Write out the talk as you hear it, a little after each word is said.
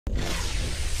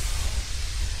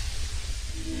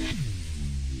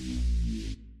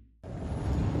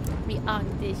on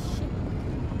this ship.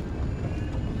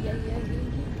 Yeah.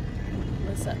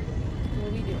 What's up? What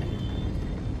are we doing?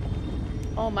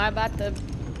 Oh, am I about to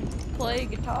play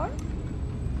guitar?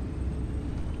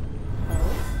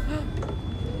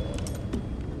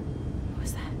 What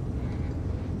was that?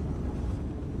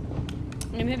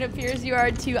 And it appears you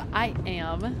are too. I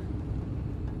am.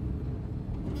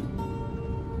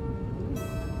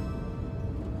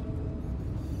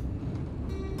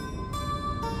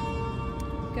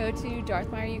 Go to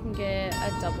Darthmire, you can get a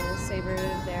double saber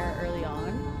there early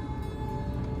on.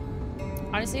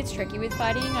 Honestly, it's tricky with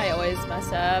fighting. I always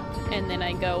mess up, and then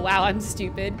I go, wow, I'm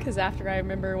stupid, because after I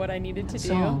remember what I needed to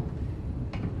do. All.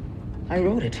 I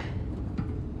wrote it.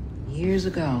 Years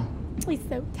ago. He's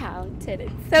so talented.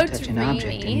 It's so Touch an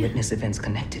object and witness events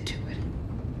connected to it.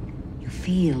 You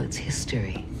feel its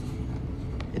history.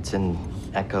 It's an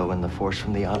echo in the force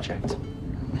from the object.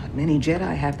 Not many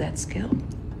Jedi have that skill.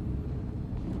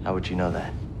 How would you know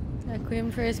that? Queen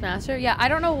for his master? Yeah, I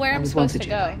don't know where I'm supposed to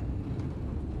go.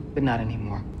 But not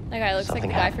anymore. That guy looks like the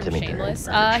guy from Shameless.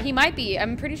 He might be.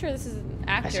 I'm pretty sure this is an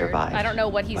actor. I survived. I don't know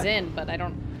what he's in, but I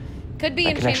don't... Could be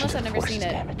in Shameless, I've never seen it.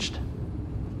 Damaged.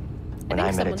 I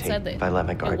think someone said that if I let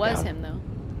my guard it was down. him, though.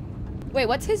 Wait,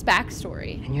 what's his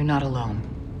backstory? And you're not alone.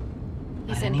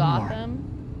 He's Not in anymore. Gotham.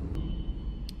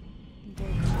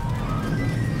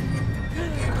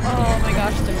 Oh my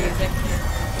gosh, the music.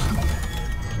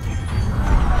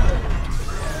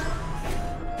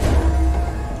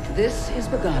 This is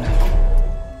Bogano.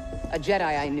 A Jedi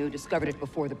I knew discovered it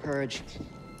before the Purge.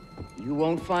 You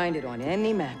won't find it on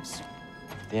any maps.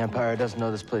 The Empire doesn't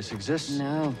know this place exists?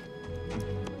 No.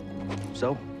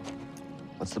 So,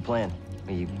 what's the plan?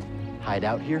 We hide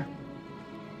out here?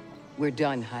 We're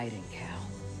done hiding, Cal.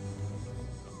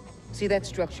 See that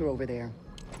structure over there?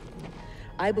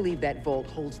 I believe that vault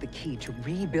holds the key to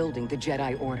rebuilding the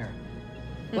Jedi Order.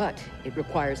 But it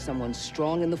requires someone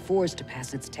strong in the Force to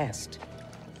pass its test.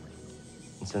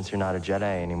 And since you're not a Jedi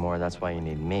anymore, that's why you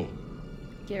need me.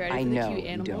 Get ready for I the know cute you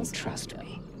animals. don't trust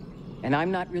me. And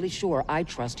I'm not really sure I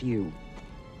trust you.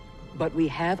 But we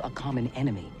have a common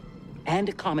enemy. And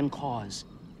a common cause.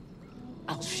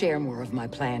 I'll share more of my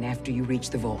plan after you reach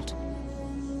the vault.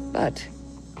 But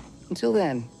until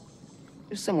then,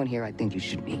 there's someone here I think you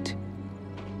should meet.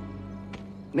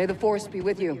 May the Force be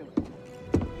with you.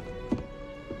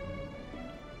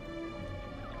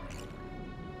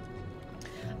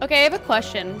 Okay, I have a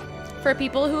question. For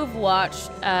people who have watched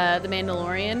The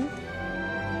Mandalorian,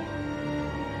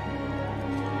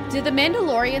 do the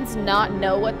Mandalorians not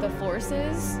know what the Force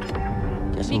is?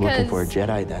 Guess I'm looking for a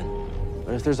Jedi then.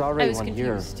 But if there's already one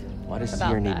here, why does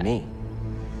Seer need me?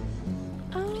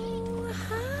 Oh,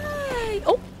 hi.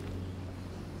 Oh.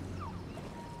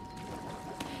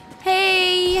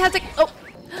 Hey, how's it? Oh.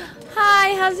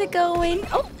 Hi, how's it going?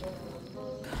 Oh.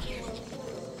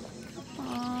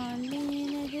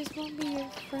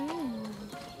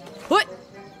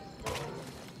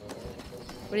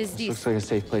 What is this? Looks like a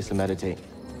safe place to meditate.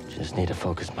 Just need to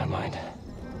focus my mind.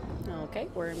 Okay,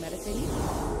 we're meditating.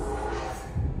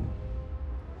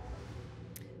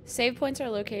 Save points are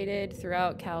located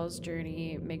throughout Cal's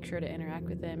journey. Make sure to interact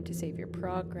with them to save your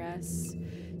progress.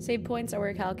 Save points are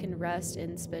where Cal can rest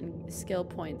and spend skill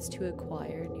points to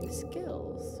acquire new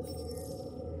skills.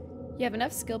 You have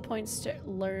enough skill points to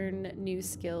learn new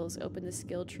skills. Open the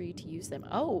skill tree to use them.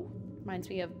 Oh, reminds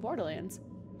me of Borderlands.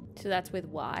 So that's with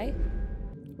Y.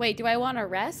 Wait, do I want to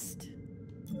rest?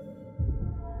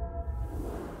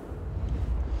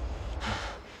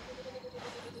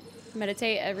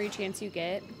 Meditate every chance you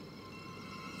get.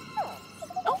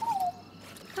 Oh,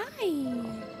 hi.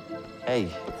 Hey.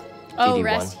 Oh, DD1.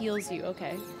 rest heals you.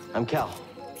 Okay. I'm Cal.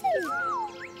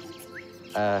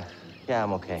 Yeah,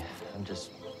 I'm okay. I'm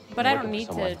just. But I don't need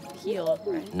to heal,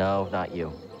 right? No, not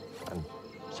you. I'm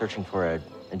searching for a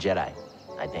Jedi,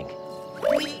 I think.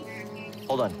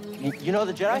 Hold on. You know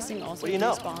the Jedi? What do you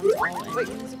know? Wait,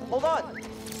 hold on.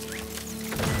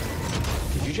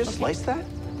 Did you just slice that?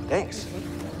 Thanks.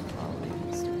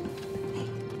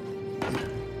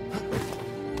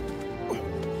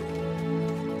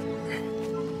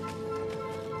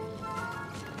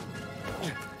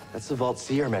 That's the vault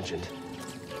Seer mentioned.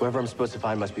 Whoever I'm supposed to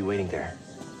find must be waiting there.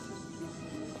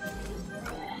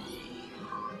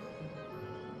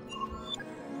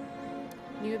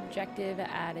 New objective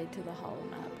added to the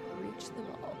holomap. Reach the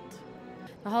vault.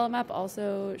 The holomap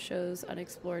also shows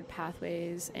unexplored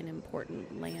pathways and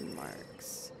important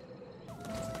landmarks.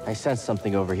 I sense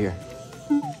something over here.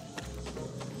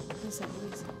 What's that?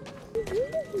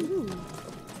 Ooh.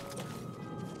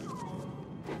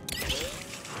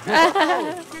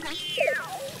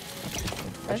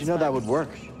 How'd you know that would work?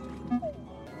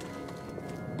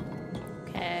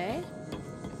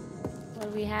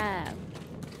 What do we have?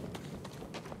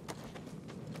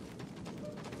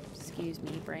 Excuse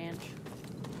me, branch.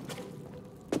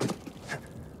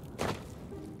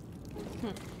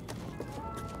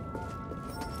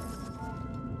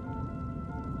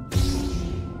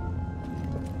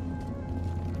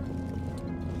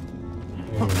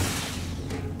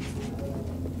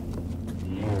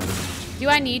 Do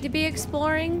I need to be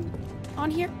exploring on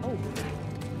here? Oh.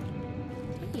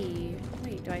 Hey.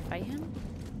 Wait, do I fight him?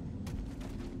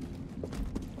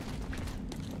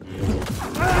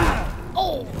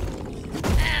 Oh!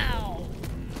 Ow!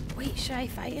 Wait, should I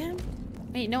fight him?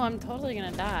 Wait, no, I'm totally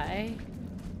gonna die.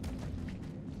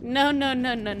 No, no,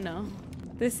 no, no, no.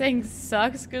 This thing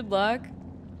sucks. Good luck.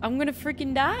 I'm gonna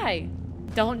freaking die.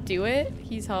 Don't do it.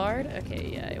 He's hard.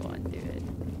 Okay, yeah, I won't do it.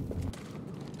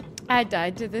 I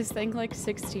died to this thing like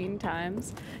 16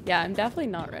 times. Yeah, I'm definitely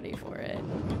not ready for it.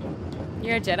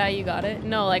 You're a Jedi, you got it?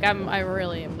 No, like I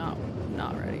really am not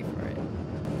ready for it.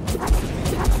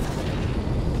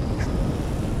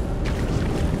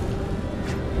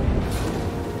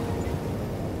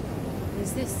 What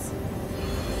is this?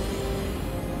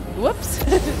 Whoops.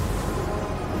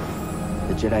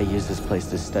 The Jedi used this place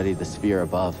to study the sphere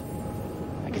above.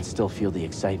 I can still feel the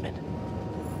excitement.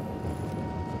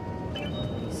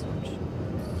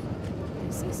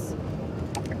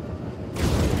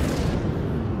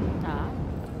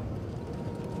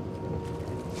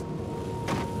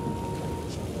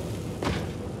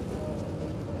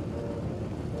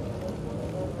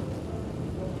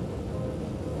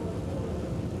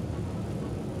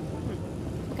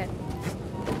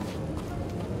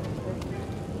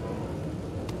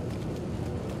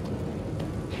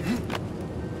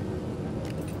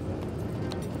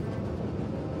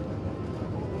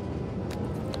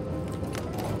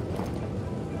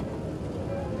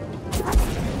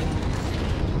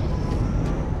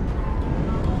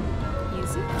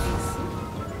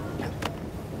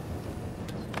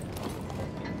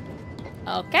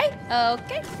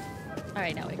 Okay.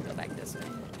 Alright, now we can go back this way.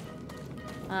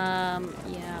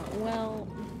 Yeah, well,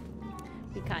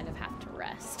 we kind of have to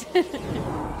rest.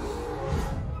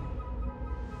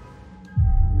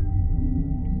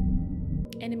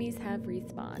 Enemies have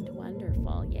respawned.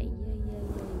 Wonderful. Yay, yay, yay,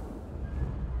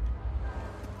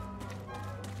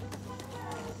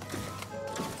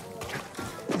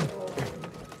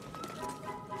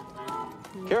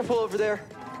 yay. Careful over there.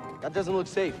 That doesn't look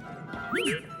safe.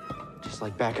 Just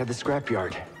like back at the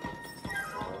scrapyard.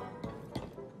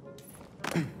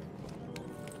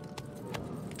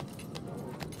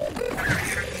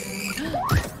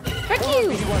 Frick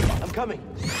you! I'm coming.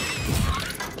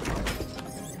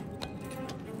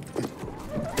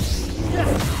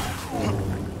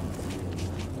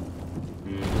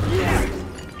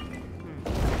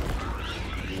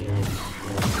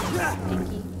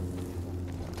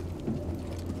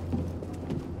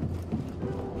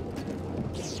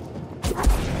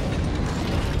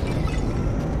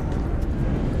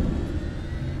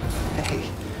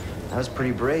 That was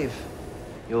pretty brave.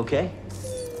 You okay?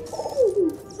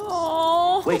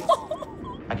 Oh. Wait,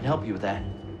 I can help you with that.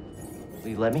 Will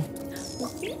you let me?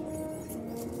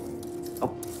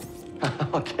 Oh,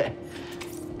 okay.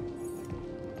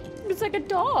 It's like a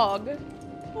dog.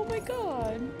 Oh my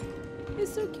god.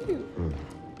 It's so cute.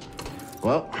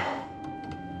 Well,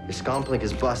 your scomp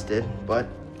is busted, but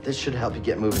this should help you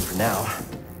get moving for now.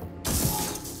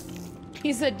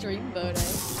 He's a dreamboat,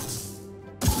 eh?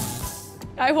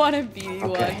 I want to be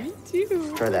one. Me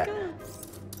too. Try that.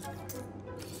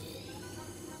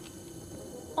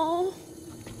 Oh.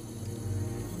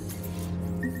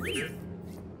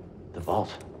 The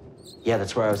vault. Yeah,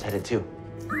 that's where I was headed to.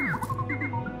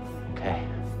 Okay,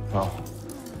 well,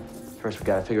 first we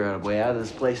gotta figure out a way out of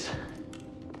this place.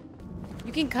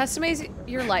 You can customize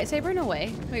your lightsaber? No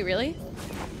way. Wait, really?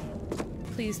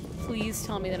 Please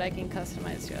tell me that I can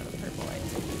customize the other purple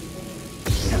lightsaber.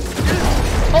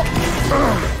 Oh!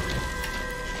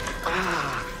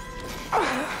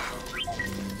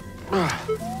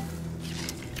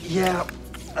 Yeah,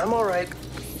 I'm all right.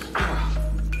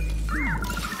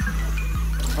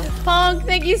 Pong,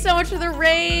 thank you so much for the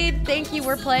raid. Thank you.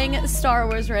 We're playing Star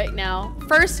Wars right now.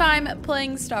 First time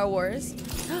playing Star Wars.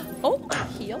 Oh,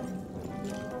 heal.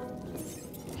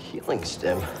 Healing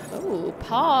stim. Oh,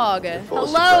 Pog.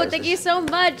 Hello, thank you so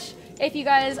much. If you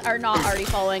guys are not already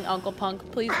following Uncle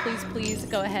Punk, please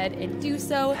go ahead and do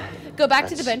so. Go back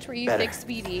to the bench where you fixed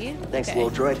Speedy. Thanks, little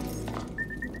droid.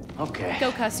 Okay.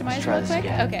 Go customize real quick.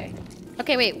 Okay.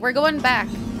 Okay, wait. We're going back.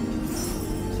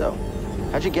 So,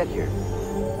 how'd you get here?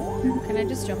 Can I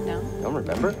just jump down? Don't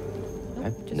remember? Nope,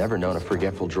 I've never known a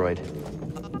forgetful droid.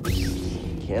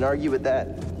 Can't argue with that.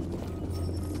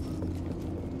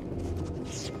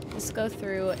 let's go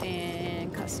through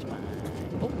and customize.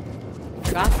 Oh,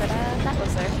 forgot that that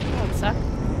was there. That would suck.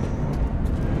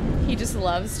 He just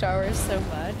loves Star Wars so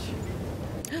much.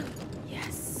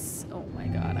 Yes. Oh my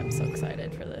god, I'm so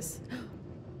excited for this.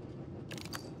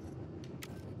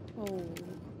 Oh.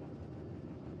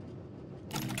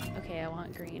 Okay, I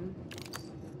want green.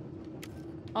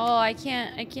 Oh, I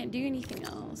can't do anything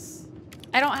else.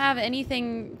 I don't have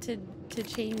anything to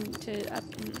change to up.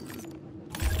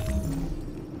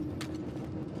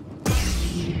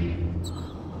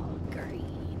 Oh,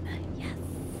 green. Yes.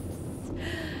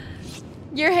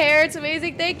 Your hair, it's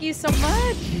amazing. Thank you so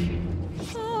much.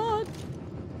 Oh.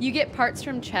 You get parts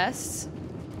from chests.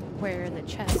 Where are the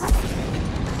chests?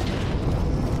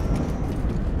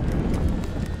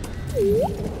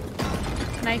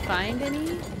 Can I find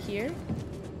any here?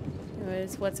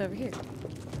 What's over here?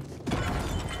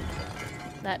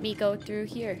 Let me go through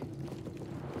here.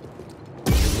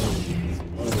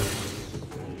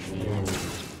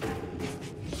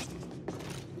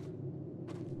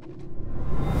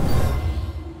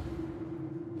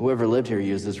 Whoever lived here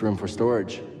used this room for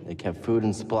storage. They kept food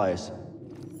and supplies.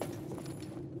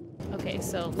 Okay,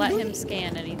 so let him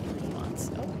scan anything he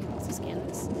wants. Oh, he wants to scan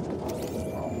this.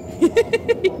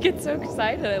 He gets so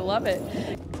excited. I love it.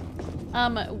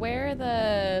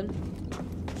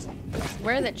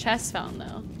 Where are the chests found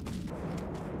though?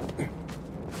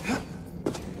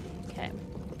 Okay.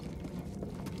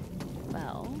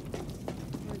 Well,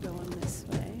 we're going this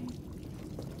way.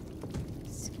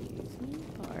 Excuse me,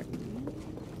 pardon me.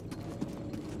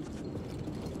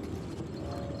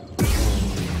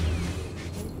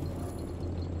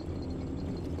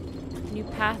 New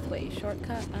pathway,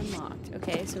 shortcut unlocked.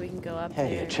 Okay, so we can go up there.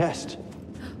 Hey, a chest.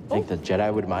 Think the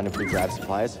Jedi would mind if we grab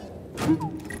supplies?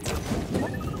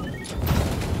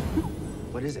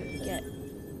 What is it? Get.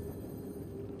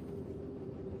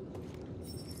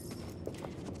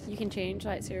 You can change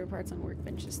lightsaber parts on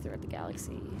workbenches throughout the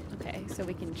galaxy. Okay, so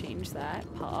we can change that.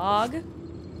 Pog.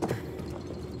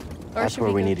 Or That's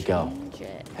where we need to go.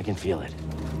 It? I can feel it.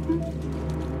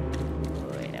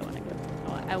 Wait, I want to go.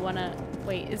 Oh, I want to.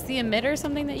 Wait, is the emitter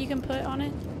something that you can put on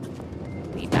it?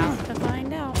 We about to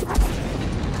find out.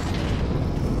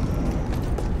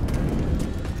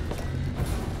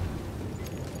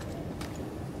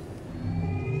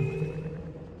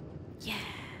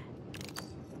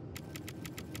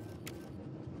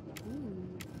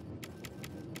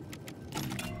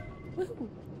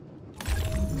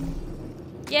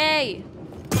 Yay!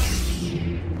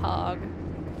 Pog.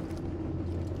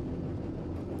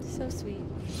 So sweet.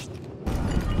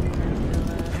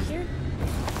 Here.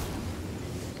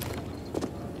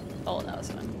 Oh, that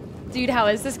was fun. Dude, how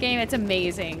is this game? It's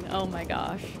amazing. Oh my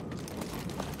gosh.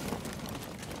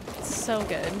 It's so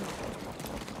good.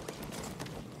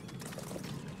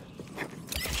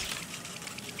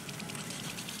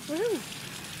 Woo!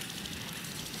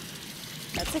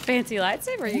 That's a fancy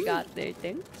lightsaber you got there.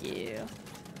 Thank you.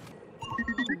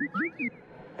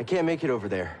 I can't make it over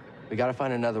there. We gotta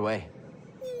find another way.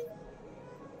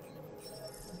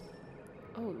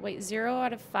 Oh, wait, 0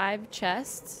 out of 5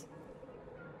 chests?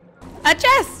 A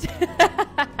chest!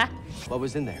 What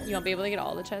was in there? You won't be able to get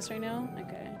all the chests right now?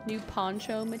 Okay. New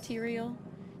poncho material.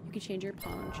 You can change your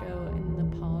poncho in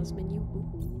the pause menu.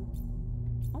 Ooh.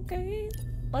 Okay,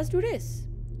 let's do this.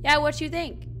 Yeah, what you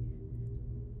think?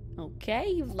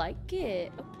 Okay, you like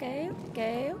it. Okay,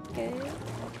 okay, okay.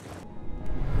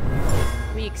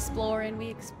 We exploring, we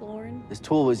exploring. This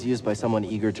tool was used by someone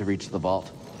eager to reach the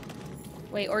vault.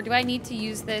 Wait, or do I need to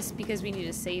use this because we need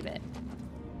to save it?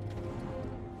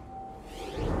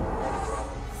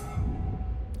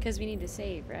 Because we need to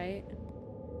save, right?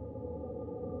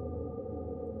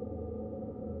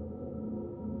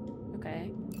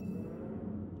 Okay.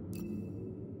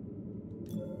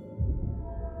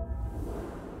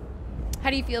 How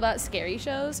do you feel about scary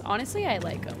shows? Honestly, I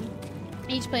like them.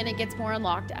 Each planet gets more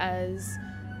unlocked as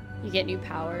you get new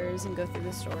powers and go through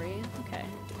the story. Okay.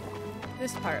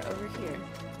 This part over here.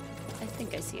 I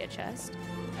think I see a chest.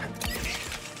 How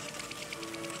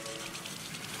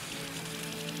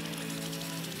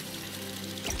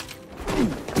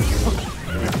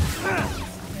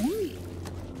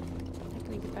can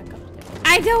we get back up there?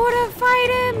 I don't want to fight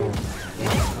him!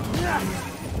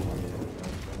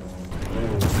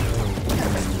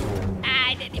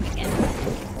 I didn't even get it.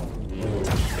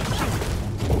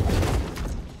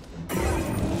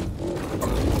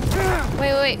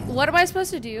 Wait, what am I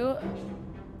supposed to do?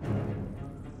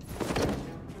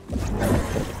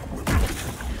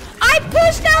 I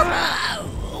pushed out.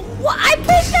 What? I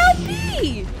pushed out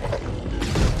B.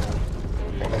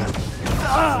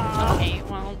 Okay,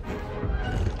 well.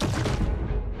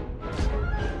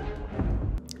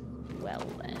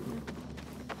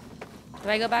 Do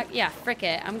I go back? Yeah, frick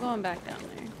it. I'm going back down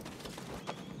there.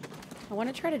 I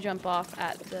want to try to jump off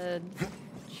at the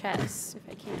chest if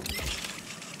I can.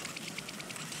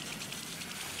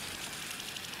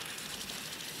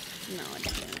 No, I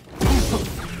can't.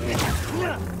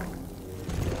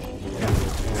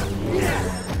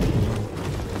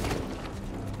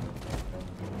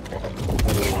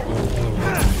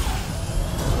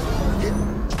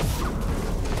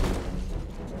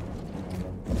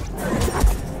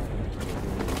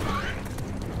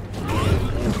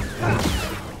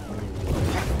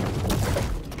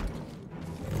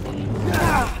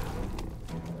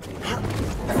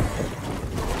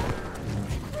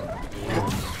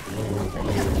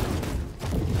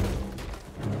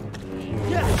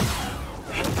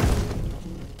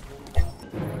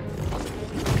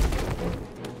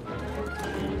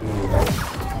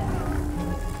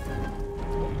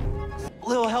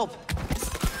 Little help.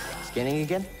 Scanning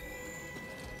again?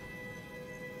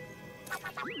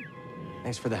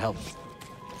 Thanks for the help.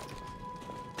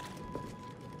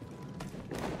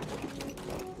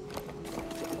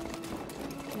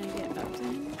 Can I get up to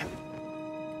him?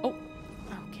 Oh,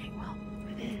 okay, well.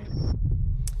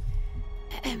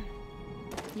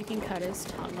 You can cut his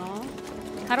tongue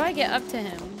off. How do I get up to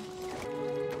him?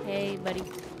 Hey, buddy.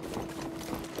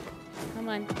 Come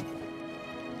on.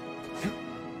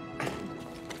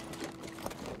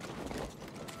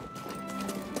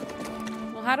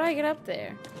 Well, how do I get up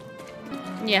there?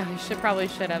 Yeah, we probably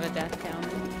should have a death counter.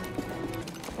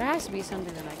 There has to be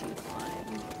something that I can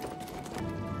climb.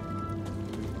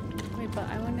 Wait, but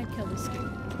I want to kill this dude.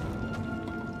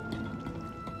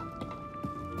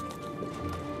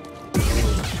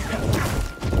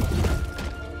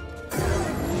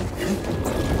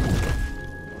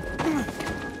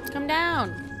 Come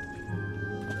down.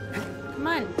 Come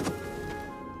on.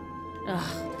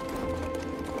 Ugh.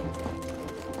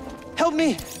 Help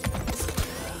me!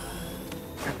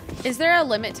 Is there a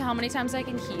limit to how many times I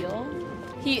can heal?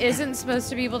 He isn't supposed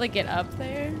to be able to get up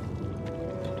there.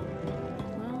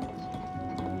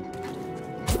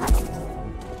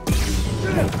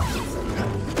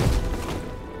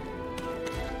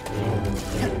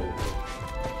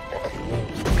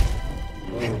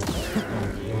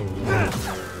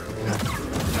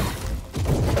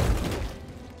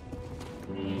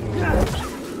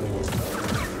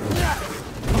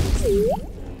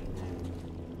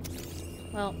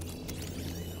 Well.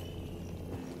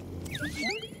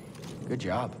 Good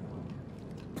job.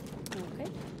 Okay.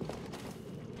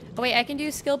 Oh wait, I can do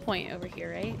a skill point over here,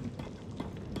 right?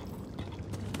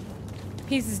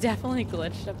 He's definitely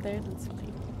glitched up there. That's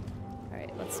funny.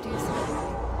 Alright, let's do a skill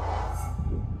point.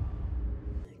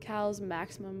 Cal's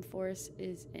maximum force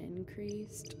is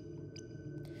increased.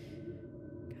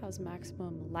 Cal's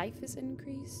maximum life is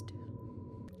increased.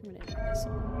 I'm gonna do this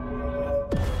one.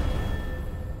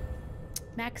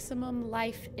 Maximum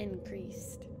life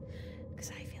increased.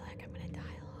 Because I feel like I'm gonna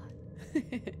die a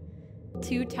lot.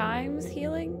 2 times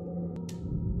healing?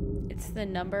 It's the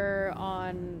number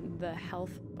on the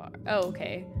health bar. Oh,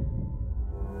 okay.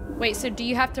 Wait, so do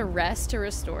you have to rest to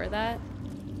restore that?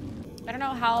 I don't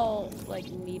know how,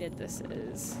 like, needed this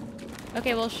is.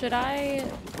 Okay, well, should I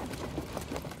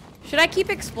keep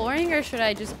exploring or should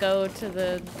I just go to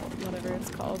the, whatever it's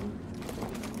called?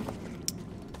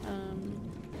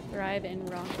 Thrive in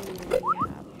rocky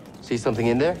rehab. See something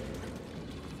in there?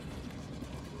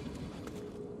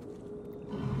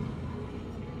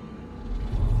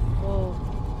 Whoa.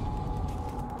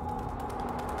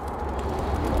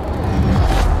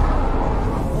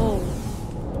 Whoa.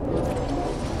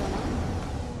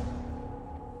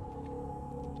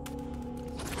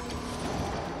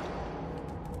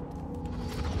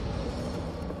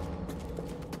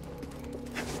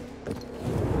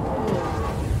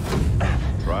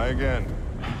 Try again.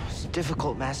 It's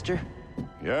difficult, Master.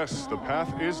 Yes, the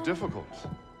path is difficult.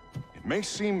 It may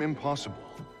seem impossible,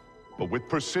 but with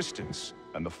persistence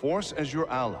and the Force as your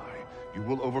ally, you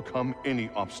will overcome any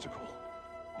obstacle.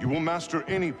 You will master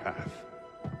any path.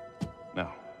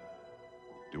 Now,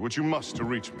 do what you must to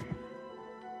reach me.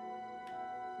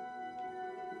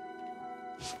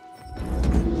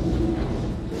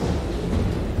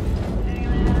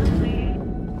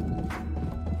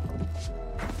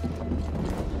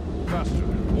 Faster,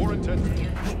 more intensely.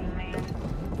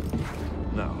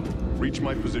 Now, reach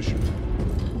my position.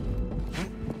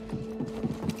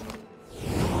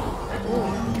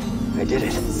 I did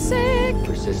it. Sick!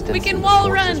 Persistence We can and wall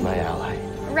Force run! is my ally.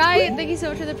 Right, thank you so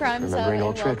much for the Prime sub Remembering and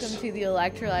old welcome tricks. to the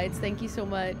Electrolytes. Thank you so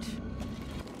much.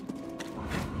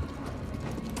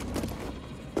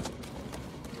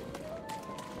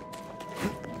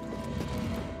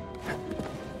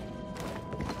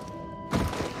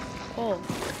 Oh.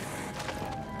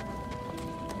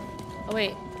 Oh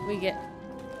wait, we get...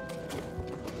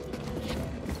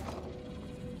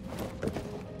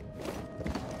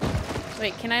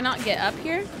 Wait, can I not get up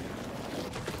here?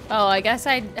 Oh, I guess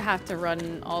I'd have to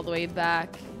run all the way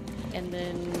back, and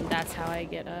then that's how I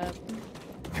get up.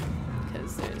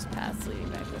 Because there's paths leading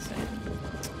back this way.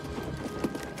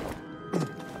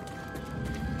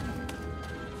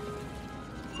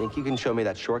 Think you can show me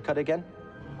that shortcut again?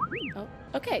 Oh,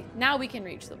 okay. Now we can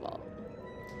reach the vault.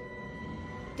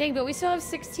 Dang, but we still have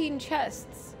 16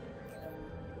 chests.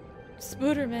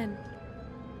 Spooderman.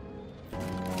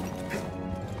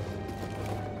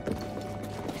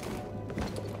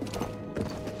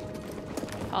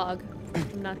 Hog.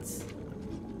 Nuts.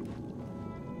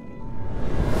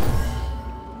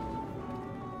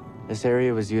 This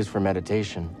area was used for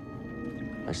meditation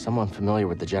by someone familiar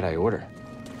with the Jedi Order.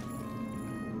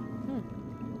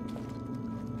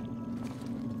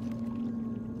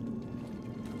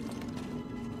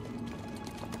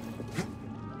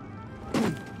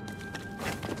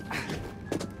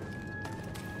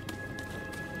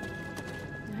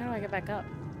 How do I get back up?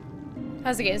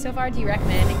 How's the game so far? Do you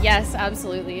recommend? Yes,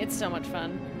 absolutely. It's so much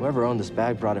fun. Whoever owned this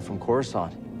bag brought it from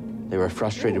Coruscant. They were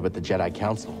frustrated with the Jedi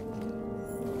Council.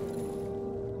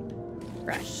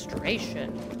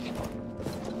 Frustration.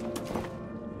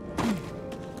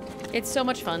 It's so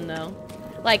much fun though.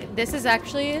 Like, this is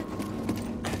actually,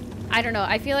 I don't know,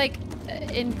 I feel like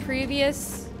in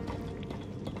previous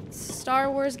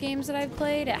Star Wars games that I've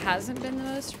played, it hasn't been the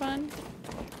most fun,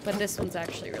 but this one's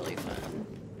actually really fun.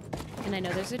 And I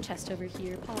know there's a chest over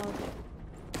here, Paul.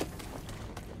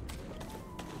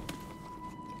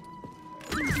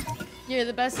 You're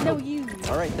the best. No, you.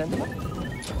 All right then.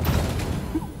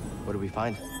 What do we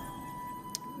find?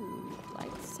 Ooh,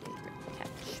 lightsaber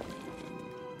attachments.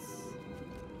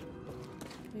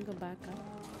 Can we go back up?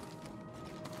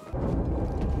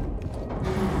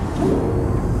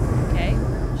 Okay,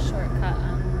 shortcut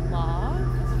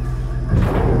unlocked.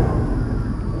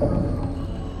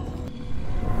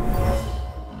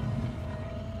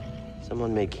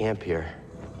 Someone made camp here.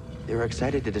 They were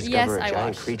excited to discover a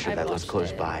giant creature that was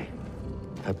close by.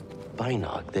 A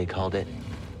binog, they called it.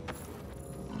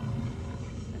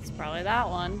 It's probably that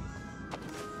one.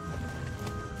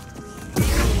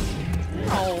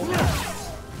 Oh.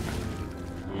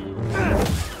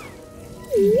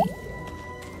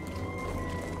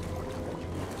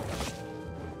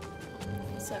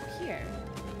 What's up here?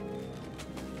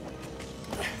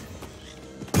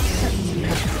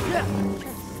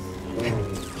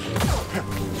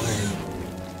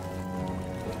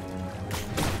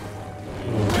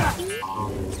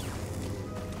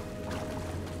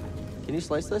 Can you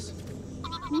slice this?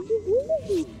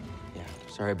 Yeah,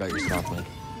 sorry about your scalp link.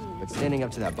 But standing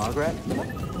up to that bog rat,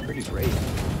 pretty brave.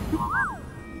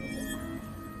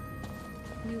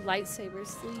 New lightsaber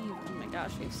sleeve. Oh my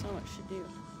gosh, we have so much to do.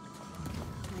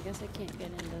 I guess I can't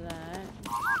get into that.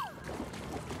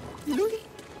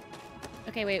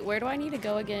 Okay, wait, where do I need to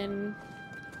go again?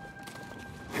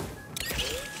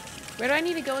 Where do I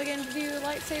need to go again to do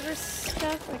lightsaber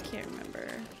stuff? I can't remember.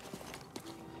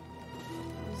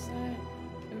 Is that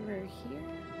over here?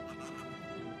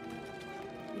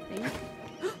 I think.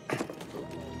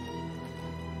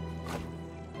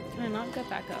 Can I not get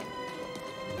back up?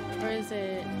 Or is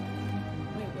it...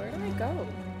 Wait, where do I go?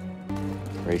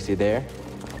 Racy there?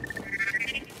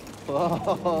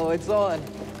 Whoa, it's on.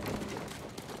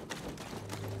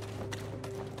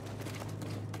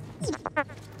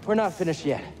 We're not finished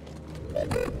yet.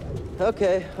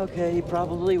 Okay, you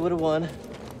probably would have won.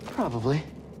 Probably.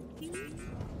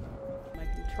 My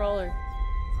controller.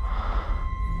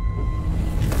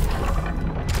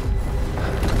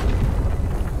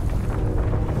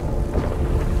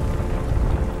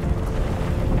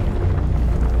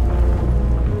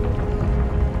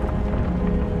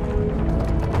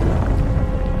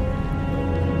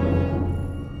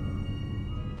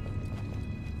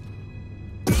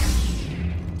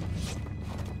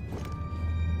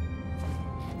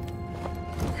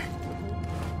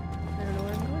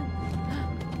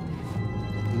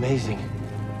 Amazing.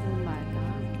 Oh my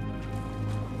god.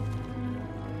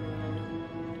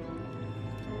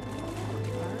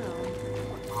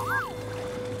 Wow.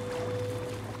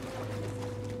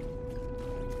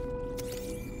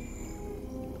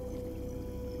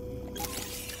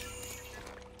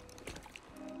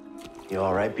 You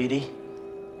all right, BD?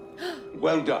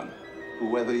 Well done,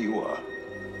 whoever you are.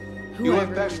 You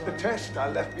have passed the test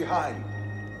I left behind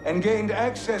and gained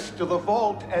access to the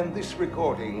vault and this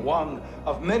recording, one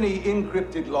of many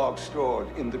encrypted logs stored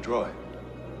in the droid.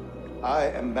 I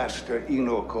am Master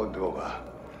Eno Cordova,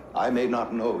 I may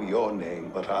not know your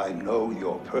name, but I know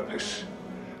your purpose.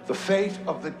 The fate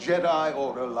of the Jedi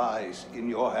Order lies in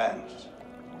your hands.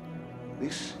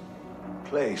 This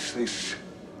place, this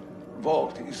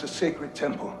vault, is a sacred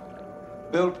temple,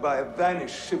 built by a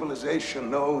vanished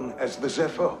civilization known as the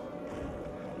Zephyr.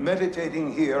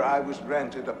 Meditating here, I was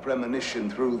granted a premonition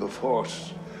through the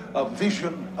Force, a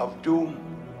vision of doom.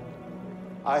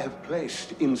 I have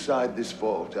placed inside this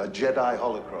vault a Jedi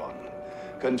holocron,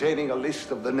 containing a list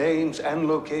of the names and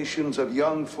locations of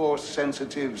young Force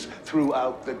sensitives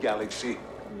throughout the galaxy.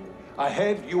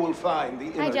 Ahead, you will find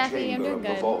the inner chamber of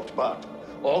the vault, but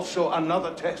also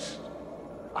another test.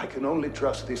 I can only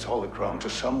trust this holocron to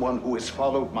someone who has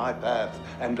followed my path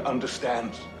and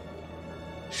understands.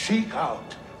 Seek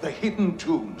out the hidden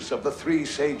tombs of the three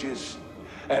sages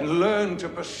and learn to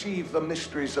perceive the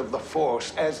mysteries of the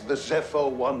Force as the Zephyr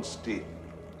once did.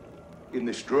 In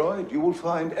this droid, you will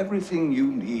find everything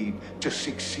you need to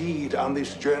succeed on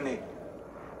this journey.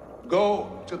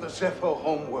 Go to the Zephyr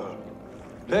homeworld.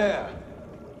 There,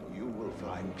 you will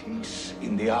find peace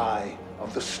in the eye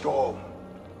of the storm.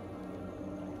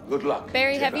 Good luck,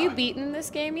 Barry, Jedi. have you beaten this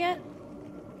game yet?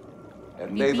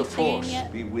 And may the Force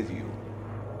be with you.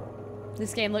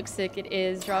 This game looks sick. It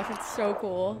is. Josh, it's so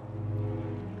cool.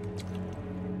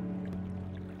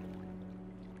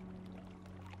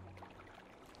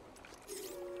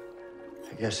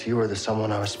 I guess you were the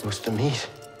someone I was supposed to meet.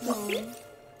 Aww.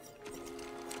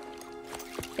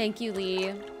 Thank you,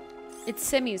 Lee. It's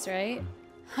Simmy's, right?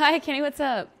 Hi, Kenny, what's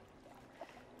up?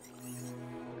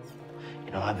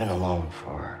 You know, I've been alone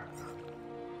for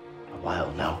a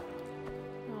while now.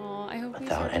 Oh, I hope you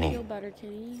Without start to any feel better,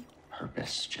 Kenny.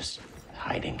 Purpose, just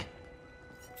hiding.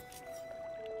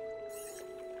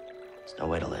 There's no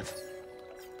way to live.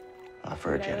 Not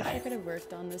for Dude, a I wish I Jedi. could have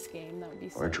worked on this game. That would be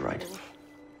so Or a droid. cool.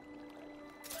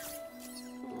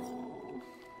 Aw.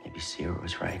 Maybe Seer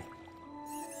was right.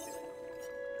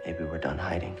 Maybe we're done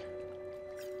hiding.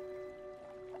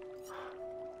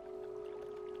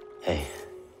 Hey,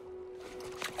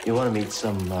 you want to meet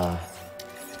some,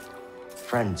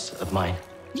 friends of mine?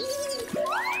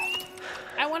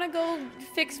 I want to go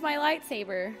fix my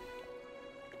lightsaber.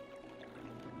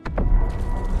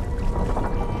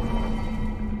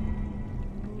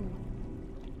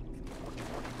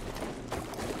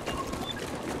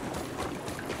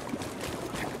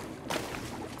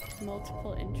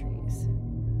 Multiple entries.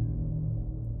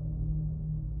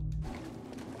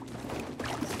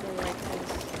 Still like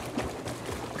this.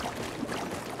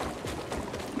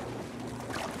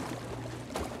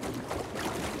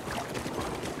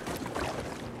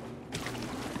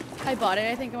 I bought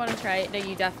it. I think I want to try it. No,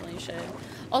 you definitely should.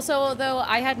 Also, though,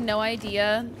 I had no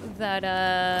idea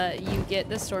that you get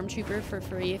the Stormtrooper for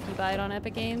free if you buy it on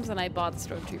Epic Games, and I bought the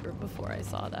Stormtrooper before I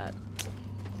saw that.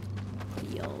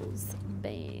 Feels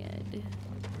bad.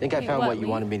 I think I found what you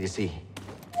wanted me to see.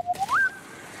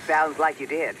 Sounds like you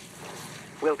did.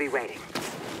 We'll be waiting.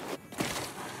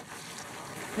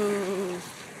 Ooh.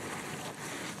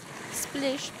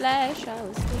 Splish splash, I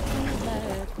was thinking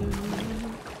back.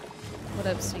 What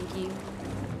up, Stinky?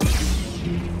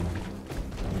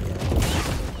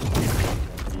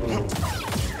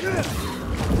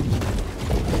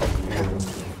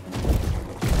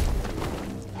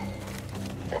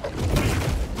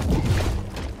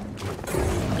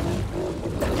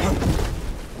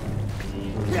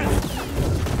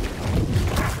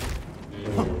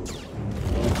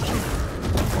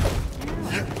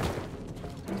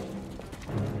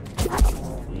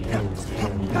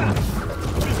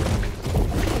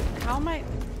 How am I?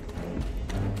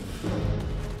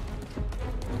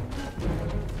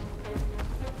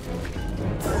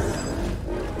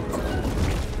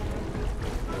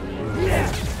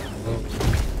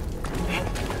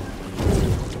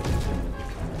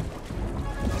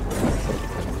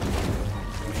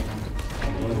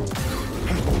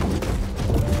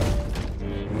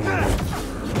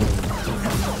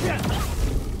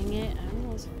 Dang it, I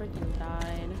almost freaking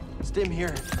died. Stim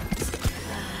here.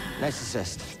 Nice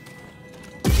assist.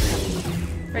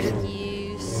 Frick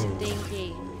you,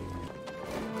 Stinky.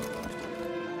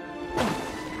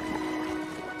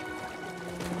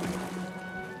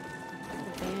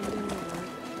 Abandoned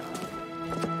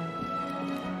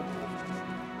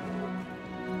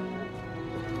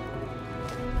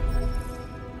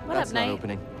workshop. What That's up, not Knight?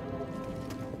 opening.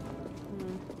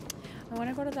 I want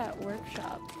to go to that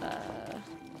workshop.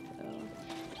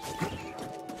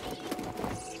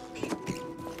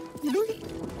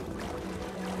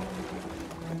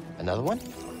 Another one?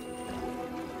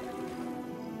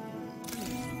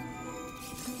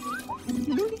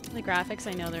 The graphics,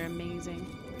 I know they're amazing.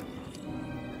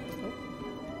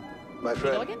 My Can we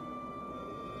go friend, again?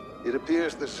 it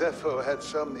appears the Zepho had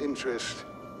some interest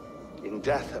in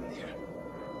Dathomir.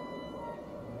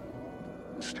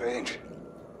 Strange.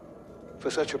 For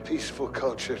such a peaceful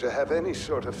culture to have any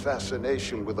sort of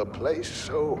fascination with a place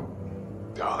so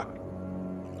dark.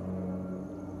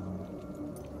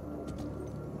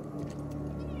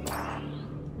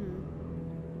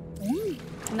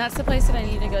 And that's the place that I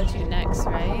need to go to next,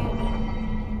 right?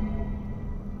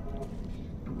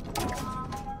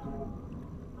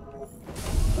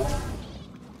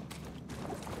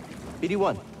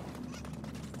 BD1.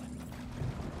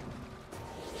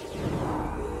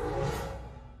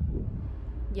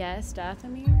 Yes,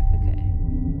 Dathomir? Okay.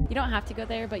 You don't have to go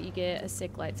there, but you get a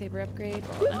sick lightsaber upgrade.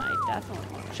 Well, I definitely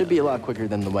want. Should be a lot quicker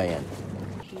than the way in.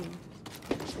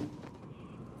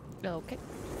 Okay.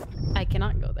 I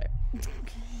cannot go there.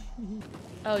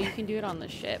 Oh, you can do it on the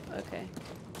ship. Okay.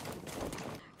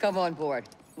 Come on board.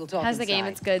 We'll talk How's the game?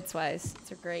 inside. It's good, Swice.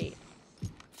 It's great.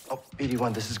 Oh,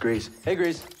 BD1, this is Grease. Hey,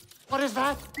 Grease. What is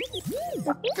that?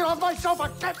 Get off my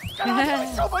sofa! Get off my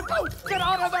sofa! Don't! Get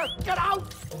out of there! Get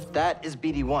out! That is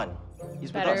BD1.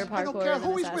 He's with Better us. I don't parkour care than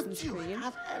who he's Assassin's with. You Creed.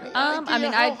 have any I idea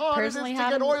mean, how I hard personally it is to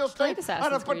haven't get oil played stains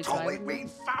out of Assassin's Creed, so I petroleum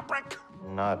fabric.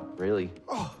 Not really.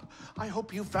 Oh, I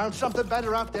hope you found something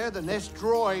better out there than this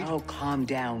droid. Oh, calm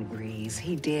down, Breeze.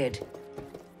 He did.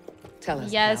 Tell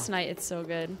us, Yes, pal. Knight, it's so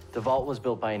good. The vault was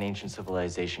built by an ancient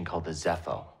civilization called the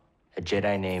Zepho. A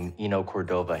Jedi named Eno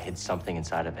Cordova hid something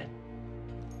inside of it.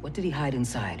 What did he hide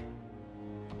inside?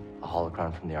 A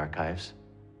holocron from the archives.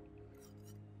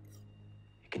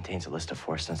 It contains a list of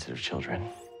Force-sensitive children.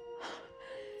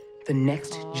 The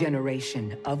next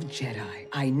generation of Jedi.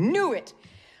 I knew it!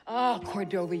 Oh,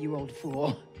 Cordova, you old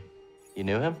fool. You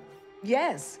knew him?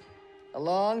 Yes, a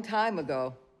long time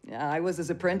ago. I was his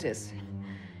apprentice.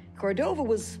 Cordova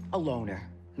was a loner.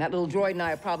 That little droid and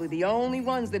I are probably the only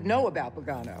ones that know about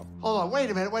Pagano. Hold on, wait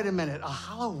a minute. A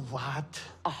hollow what?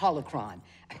 A holocron.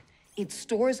 It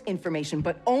stores information,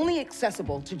 but only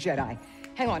accessible to Jedi.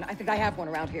 Hang on, I think I have one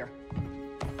around here.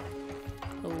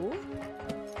 Oh.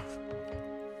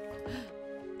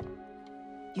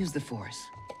 Use the Force.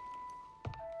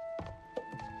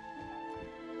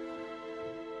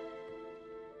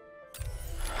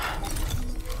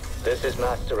 This is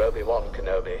Master Obi-Wan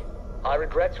Kenobi. I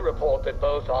regret to report that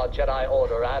both our Jedi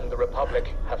Order and the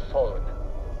Republic have fallen.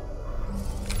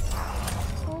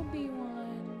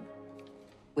 Obi-Wan.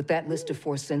 With that list of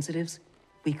Force sensitives,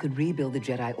 we could rebuild the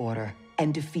Jedi Order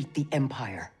and defeat the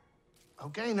Empire.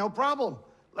 Okay, no problem.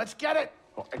 Let's get it.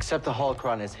 Well, except the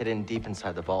holocron is hidden deep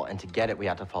inside the vault, and to get it, we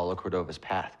have to follow Cordova's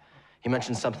path. He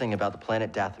mentioned something about the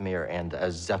planet Dathomir and a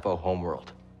Zepho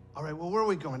homeworld. All right, well, where are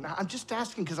we going? I'm just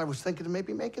asking because I was thinking of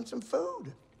maybe making some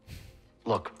food.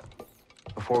 Look,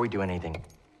 before we do anything,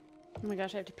 Oh my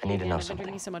gosh, I have to pee I need to again. know I've been something.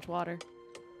 drinking so much water.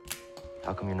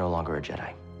 how come you're no longer a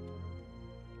Jedi?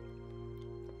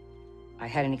 I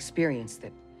had an experience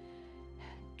that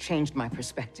changed my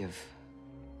perspective.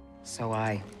 So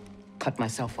I cut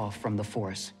myself off from the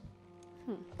Force.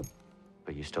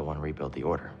 But you still want to rebuild the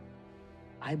Order.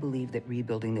 I believe that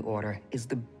rebuilding the Order is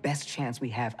the best chance we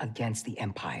have against the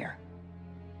Empire.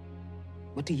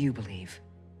 What do you believe?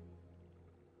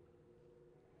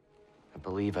 I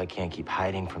believe I can't keep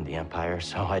hiding from the Empire,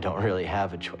 so I don't really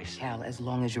have a choice. Cal, as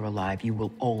long as you're alive, you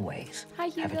will always Hi,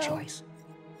 have a Hugo. choice.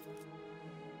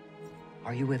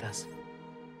 Are you with us?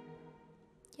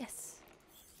 Yes.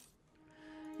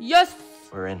 Yes!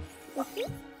 We're in.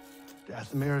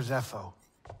 Dathomir or Zepho,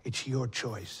 it's your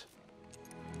choice.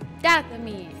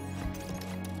 Dathomir.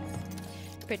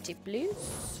 Pretty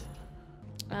please.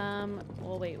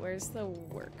 Well, wait, where's the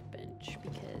workbench?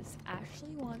 Because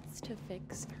Ashley wants to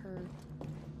fix her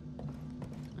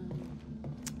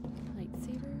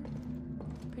lightsaber.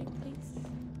 Pretty please.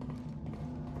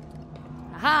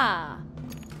 Aha!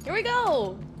 Here we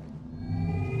go!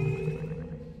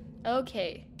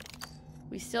 Okay.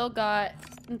 We still got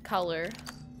color.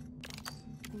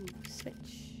 Ooh, switch.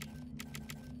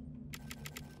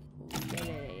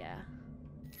 Ooh, yeah.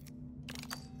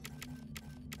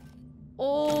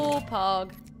 Oh,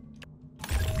 Pog.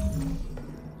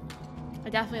 I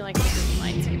definitely like the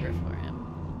lightsaber for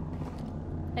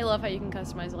him. I love how you can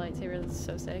customize a lightsaber. That's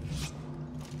so sick.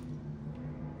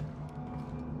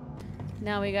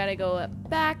 Now we gotta go up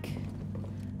back.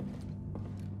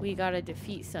 We gotta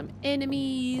defeat some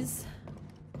enemies.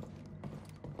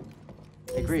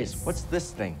 Hey, Grease, what's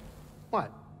this thing?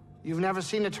 What? You've never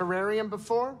seen a terrarium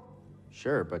before?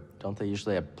 Sure, but don't they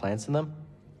usually have plants in them?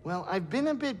 Well, I've been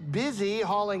a bit busy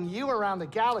hauling you around the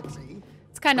galaxy.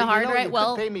 It's kind of But hard, you know, right? you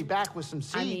Well, could pay me back with some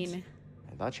seeds. I mean,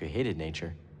 I thought you hated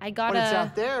nature. I When it's gotta.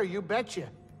 out there, you betcha.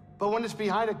 But when it's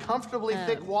behind a comfortably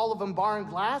thick wall of embarring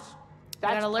glass,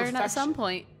 that's I gotta learn perfection. at some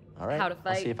point how to I'll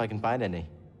fight. see if I can find any.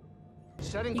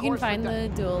 You can find the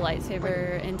dual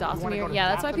lightsaber in Dathomir. Yeah,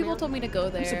 that's why people told me to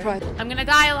go there. surprised. I'm gonna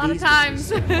die a lot of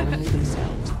times. Only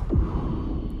themselves.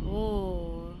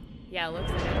 Ooh. Yeah, it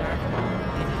looks like a dark one.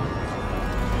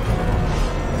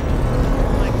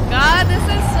 Oh my god, this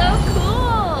is so cool!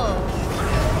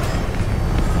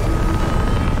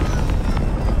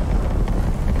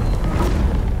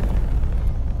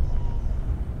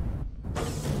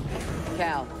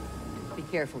 Cal, be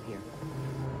careful here.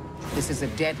 This is a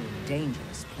deadly,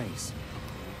 dangerous place.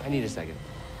 I need a second.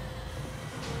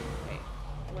 Wait,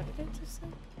 what did it just say?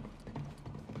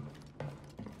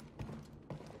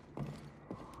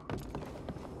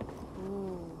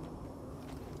 Ooh.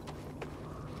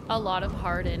 A lot of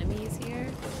hard enemies here.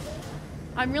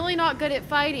 I'm really not good at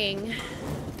fighting.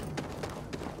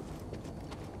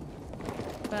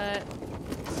 But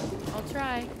I'll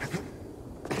try.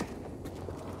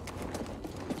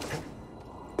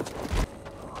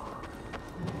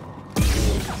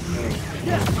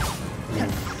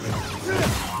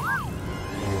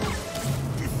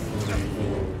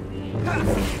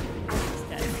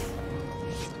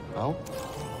 Oh?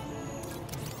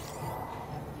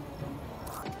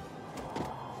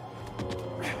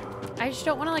 I just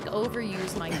don't want to like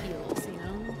overuse my heals, you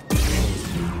know?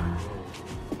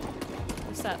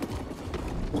 What's up?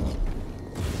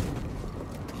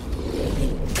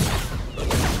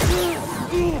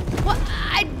 What? What?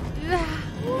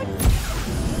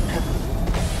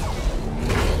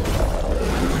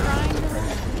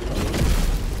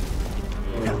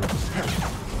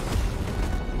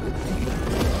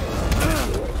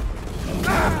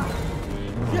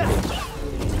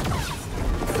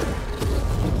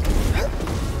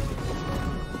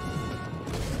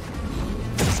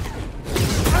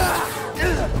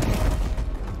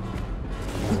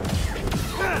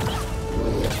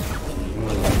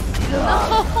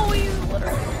 No, he's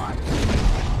literally locked.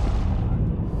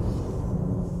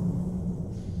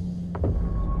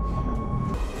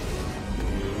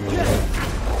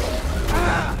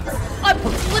 I'm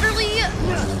literally,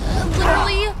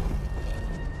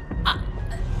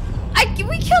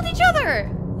 we killed each other.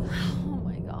 Oh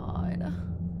my god.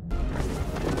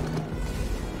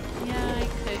 Yeah, I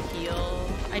could heal.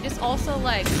 I just also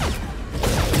like,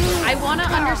 I want to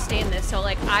understand this, so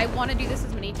like I want to do this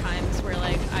as many times where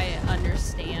like I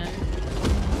understand.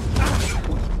 Maybe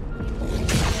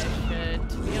I should,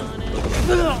 to be honest.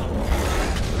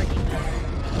 Freaking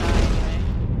anyway.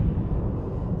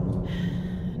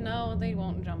 No, they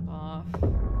won't jump off.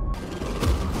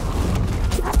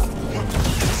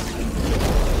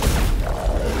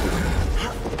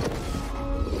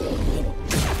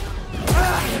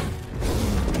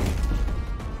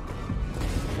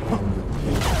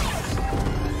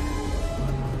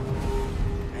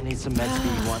 Some med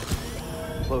speed one.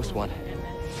 Close one.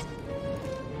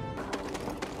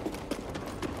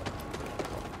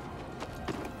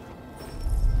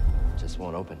 Just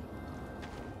won't open.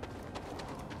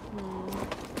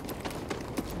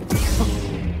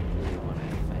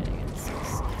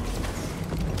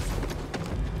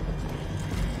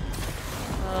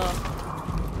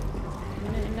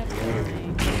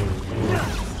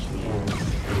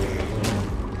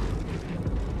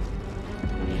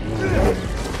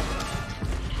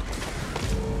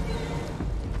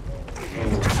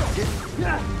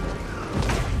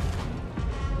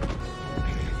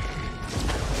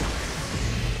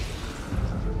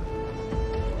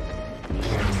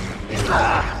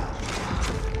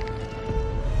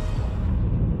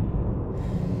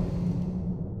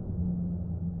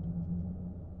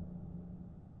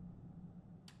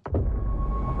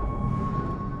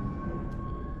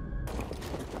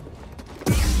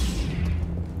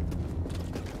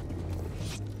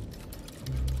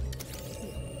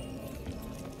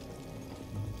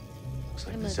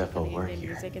 Zeppo work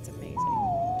here. Music, it's amazing.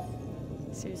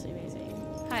 Seriously amazing.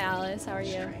 Hi Alice, how are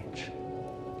you? Strange.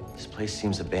 This place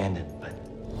seems abandoned, but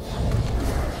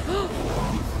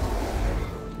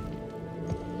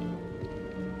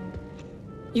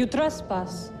You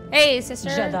trespass. Hey, sister.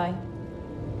 Jedi.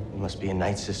 you must be a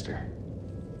Night Sister.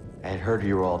 I had heard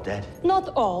you were all dead. Not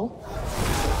all.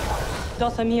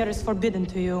 Dathomir is forbidden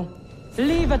to you.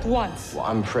 Leave at once. Well,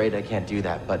 I'm afraid I can't do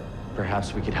that, but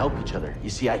perhaps we could help each other. You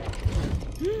see,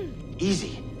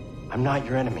 Easy. I'm not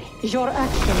your enemy. Your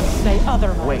actions say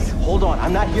otherwise. Wait, hold on.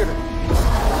 I'm not here to...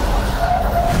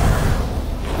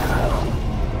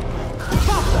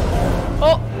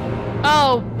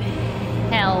 Oh,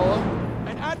 hell.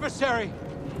 An adversary!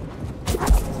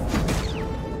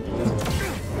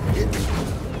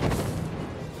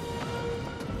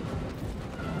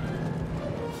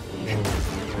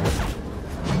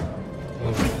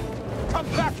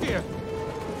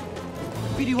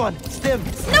 PD-1, stim.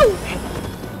 No!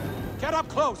 Get up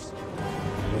close.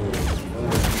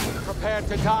 Prepare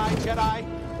to die, Jedi.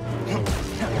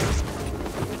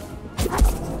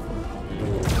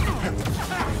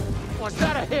 Was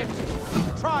that a hit?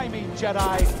 Try me,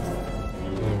 Jedi.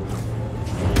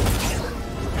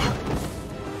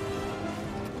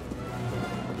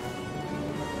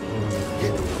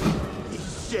 He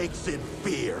shakes in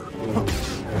fear.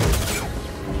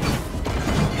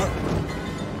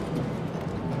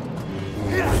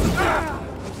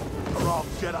 Are all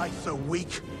Jedi so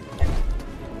weak?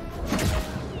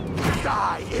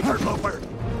 Die, interloper!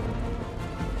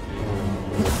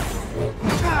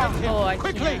 Oh, I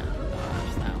Quickly!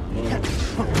 Can't.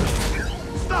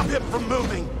 Stop him from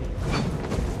moving!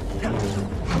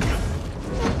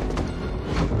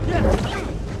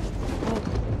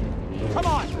 Come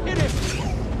on, hit him!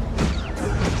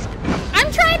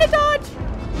 I'm trying to dodge!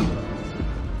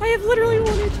 I have literally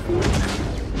 1 HP.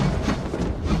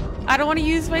 I don't want to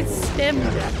use my stim.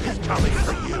 Death is coming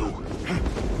for you!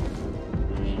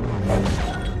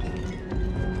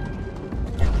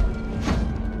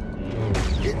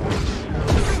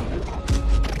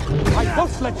 I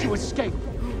won't let you escape.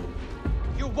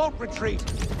 You won't retreat.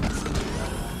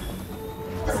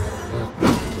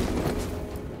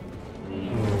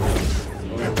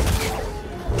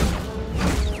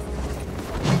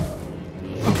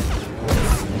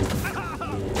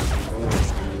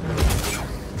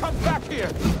 Come back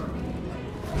here.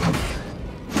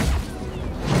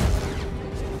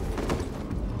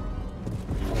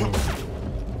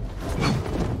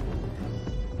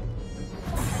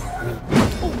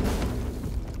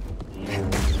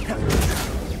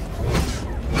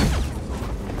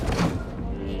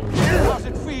 How's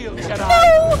it feel, Jedi? No!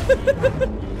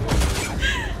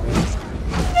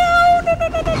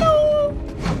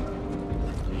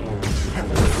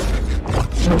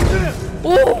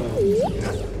 Oh!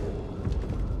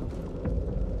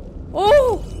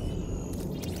 Oh!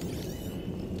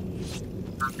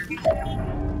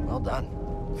 Well done.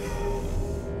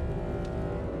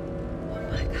 Oh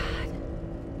my god.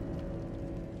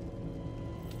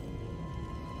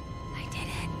 I did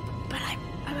it. But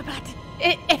I'm about to...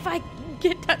 If I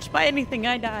get touched by anything,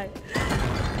 I die.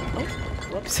 Oh,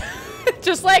 whoops.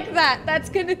 Just like that. That's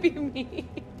gonna be me.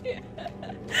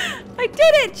 I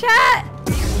did it, chat!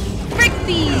 Frick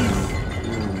these!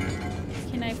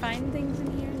 Can I find things in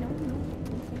here? No.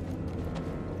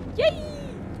 Yay!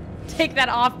 Take that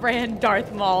off-brand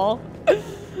Darth Maul.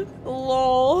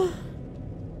 Lol.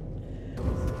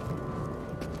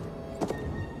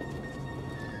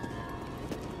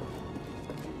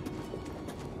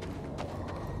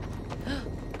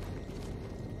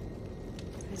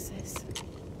 What is this?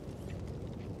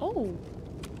 Oh!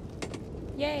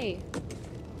 Yay!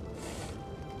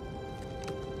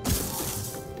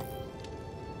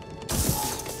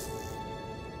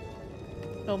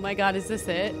 Oh my god, is this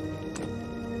it?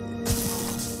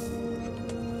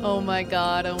 Oh my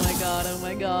god, oh my god, oh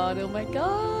my god, oh my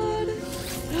god!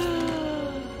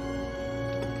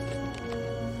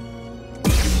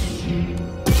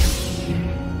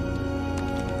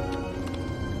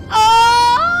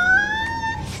 Oh!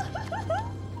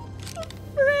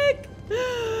 Frick!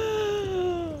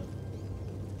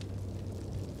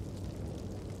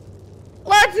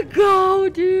 Let's go,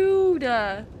 dude!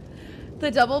 The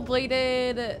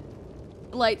double-bladed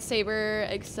lightsaber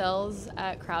excels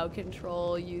at crowd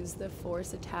control. Use the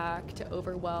force attack to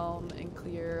overwhelm and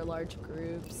clear large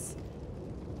groups.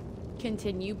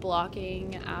 Continue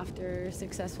blocking after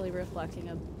successfully reflecting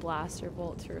a blaster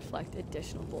bolt to reflect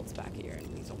additional bolts back at your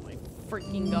enemies. Oh my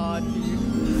freaking god, dude.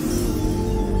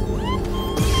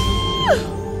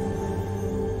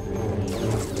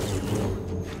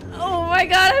 Oh my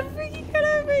god, I'm freaking out,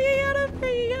 I'm freaking out, I'm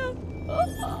freaking out.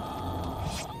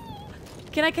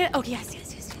 Can I get? Oh, yes,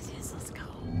 let's go.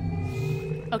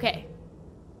 Okay.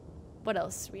 What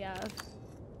else do we have?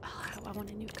 Oh, I want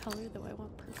a new color, though. I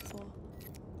want purple.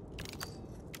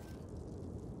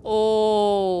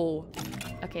 Oh.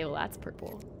 Okay, well, that's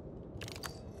purple.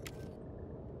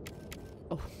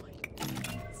 Oh my god.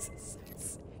 This is so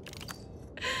sick.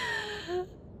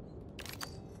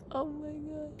 Oh my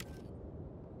god.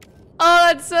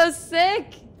 Oh, that's so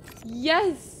sick.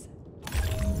 Yes.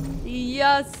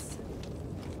 Yes.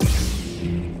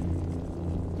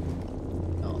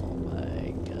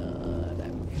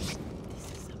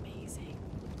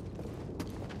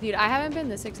 Dude, I haven't been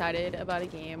this excited about a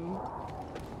game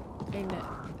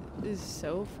in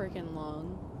so freaking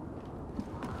long.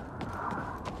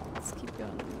 Let's keep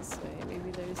going this way. Maybe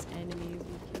there's enemies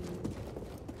we can...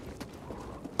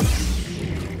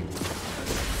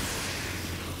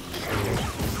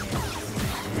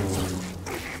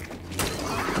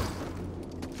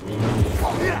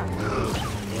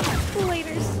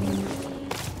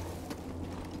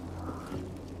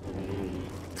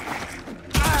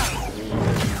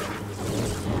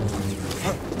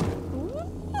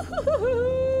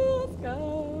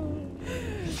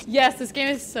 Yes, this game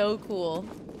is so cool.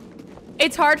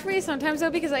 It's hard for me sometimes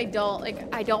though because I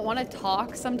don't want to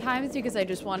talk sometimes because I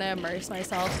just want to immerse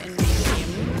myself in the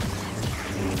game.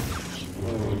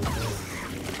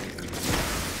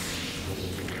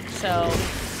 So.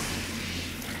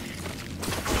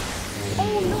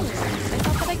 Oh no! I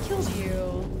thought that I killed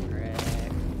you. Frick.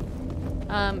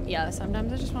 Yeah.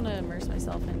 Sometimes I just want to immerse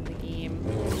myself in the game.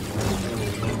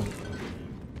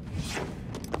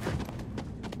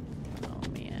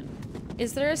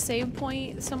 Is there a save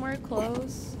point somewhere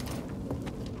close?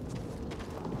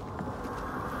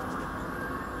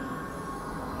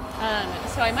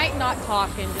 So I might not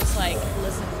talk and just like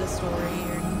listen to the story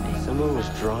or anything. Someone was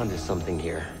drawn to something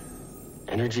here.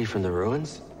 Energy from the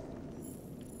ruins?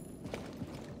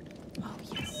 Oh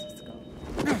yes, let's go.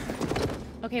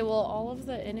 Okay, well all of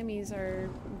the enemies are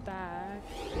back.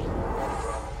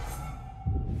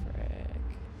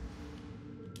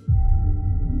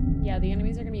 Yeah, the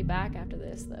enemies are gonna be back after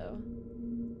this, though.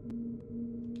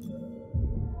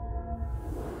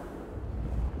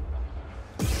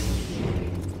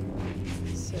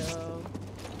 So...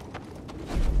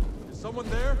 Is someone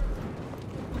there?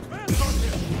 Hands on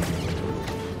him!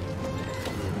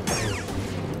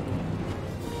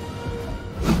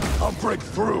 I'll break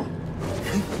through!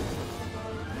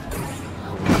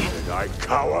 Jedi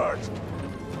coward!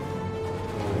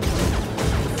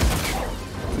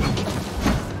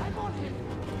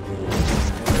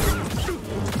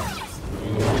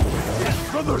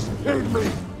 Brothers, aid me!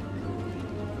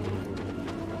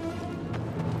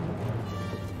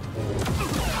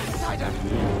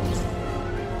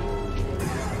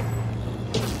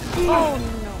 Oh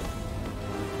no.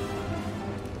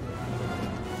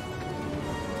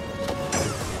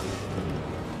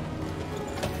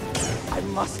 I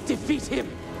must defeat him.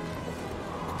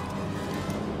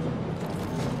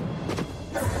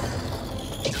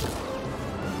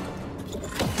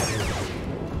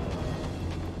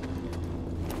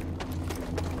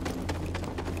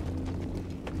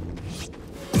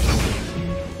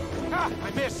 I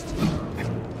missed!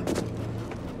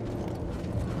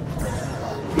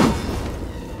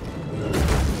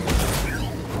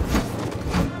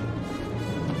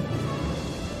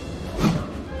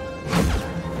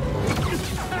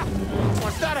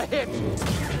 Was that a hit?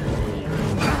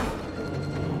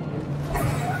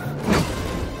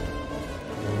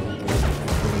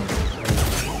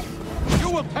 You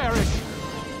will perish!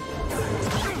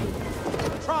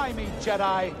 Try me,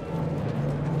 Jedi!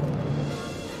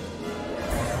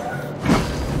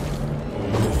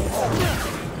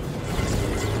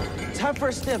 Time for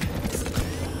a stim.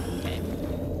 Okay.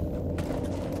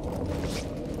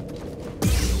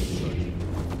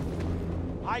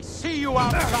 I see you,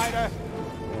 outsider!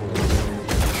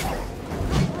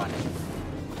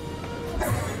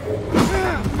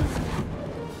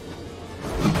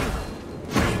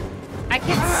 I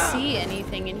can't see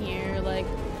anything in here, like...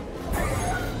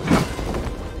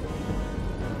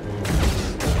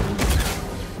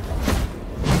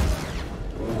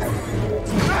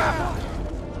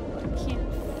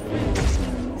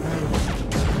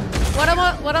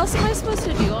 What else am I supposed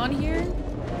to do on here?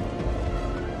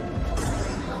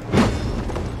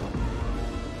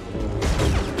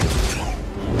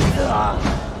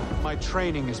 My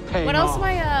training is paying What else off.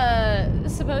 am I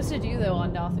supposed to do though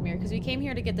on Dothamir? Because we came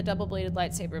here to get the double-bladed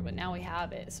lightsaber, but now we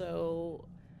have it. So,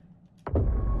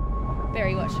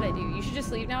 Barry, what should I do? You should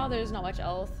just leave now. There's not much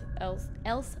else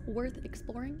worth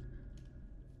exploring.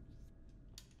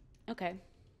 Okay.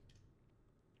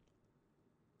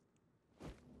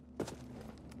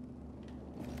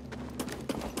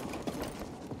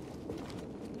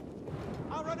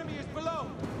 Our enemy is below.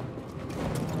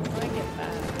 How do I get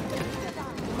back?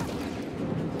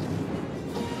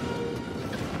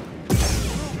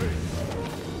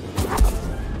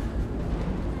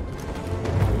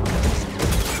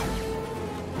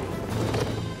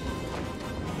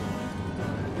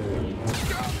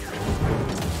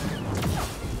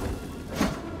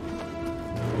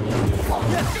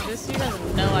 This dude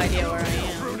has no idea where I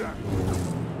am.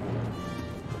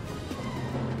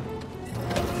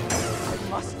 I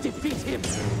must defeat him.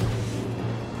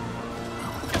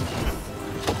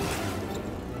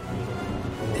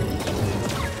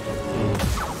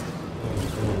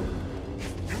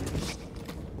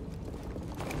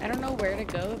 I don't know where to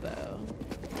go though.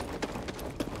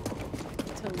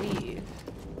 To leave.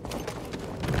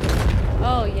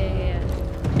 Oh yeah.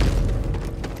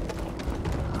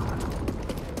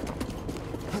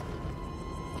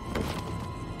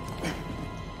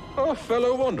 Oh,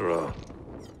 fellow wanderer.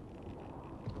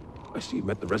 I see you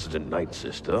met the resident Night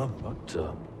Sister, but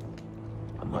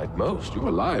unlike most, you're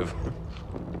alive.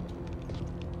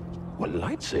 Well,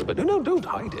 lightsaber? No, don't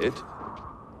hide it.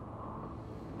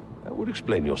 That would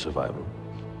explain your survival.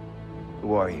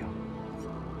 Who are you?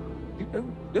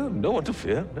 No one to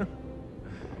fear. No.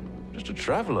 Just a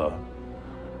traveler,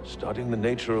 studying the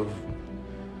nature of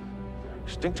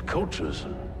extinct cultures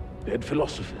and dead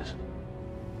philosophies.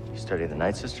 You study the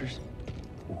Night Sisters?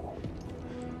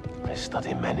 I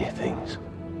study many things.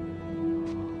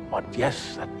 But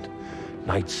yes, that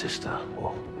Night Sister,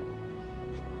 well,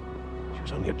 she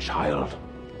was only a child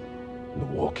when the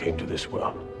war came to this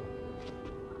world.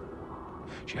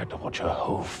 She had to watch her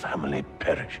whole family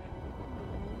perish.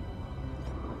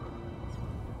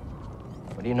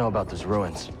 What do you know about those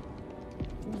ruins?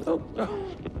 Oh,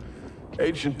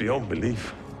 ancient beyond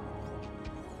belief.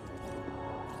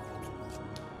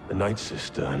 The Night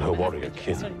Sister and her warrior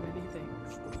kin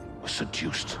were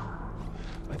seduced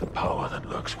by the power that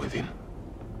lurks within.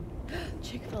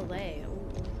 Chick-fil-A.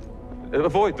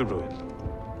 Avoid the ruin.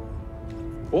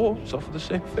 Or suffer the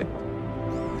same fate.